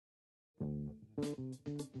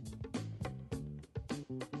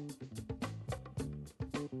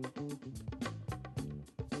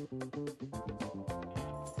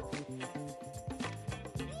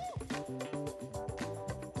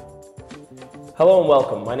Hello and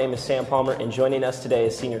welcome. My name is Sam Palmer, and joining us today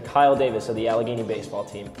is senior Kyle Davis of the Allegheny baseball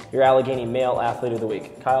team, your Allegheny Male Athlete of the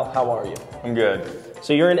Week. Kyle, how are you? I'm good.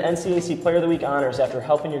 So you're in NCAC Player of the Week honors after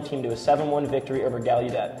helping your team to a 7-1 victory over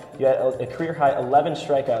Gallaudet. You had a career-high 11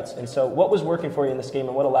 strikeouts, and so what was working for you in this game,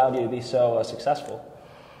 and what allowed you to be so successful?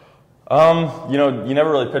 You never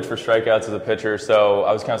really pitch for strikeouts as a pitcher, so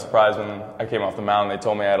I was kind of surprised when I came off the mound. They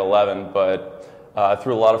told me I had 11, but I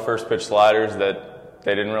threw a lot of first-pitch sliders that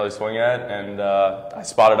they didn't really swing at, and I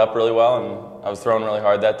spotted up really well, and I was throwing really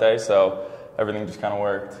hard that day, so everything just kind of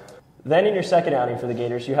worked. Then in your second outing for the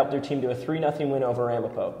Gators, you helped your team to a 3-0 win over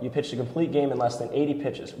Ramapo. You pitched a complete game in less than 80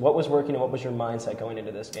 pitches. What was working, and what was your mindset going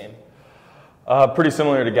into this game? Pretty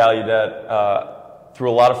similar to Gallaudet. Threw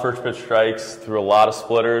a lot of first pitch strikes, threw a lot of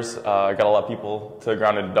splitters, got a lot of people to the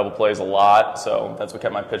ground into double plays a lot, so that's what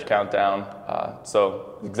kept my pitch count down.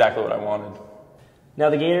 So exactly what I wanted. Now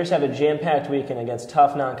the Gators have a jam-packed weekend against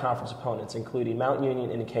tough non-conference opponents, including Mount Union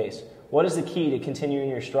and Case. What is the key to continuing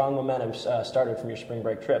your strong momentum started from your spring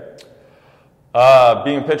break trip?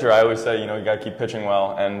 Being a pitcher, I always say, you got to keep pitching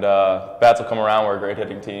well, and bats will come around. We're a great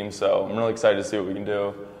hitting team, so I'm really excited to see what we can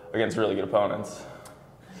do against really good opponents.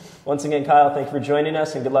 Once again, Kyle, thank you for joining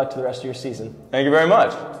us, and good luck to the rest of your season. Thank you very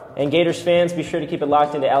much. And Gators fans, be sure to keep it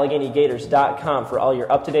locked into AlleghenyGators.com for all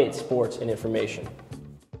your up-to-date sports and information.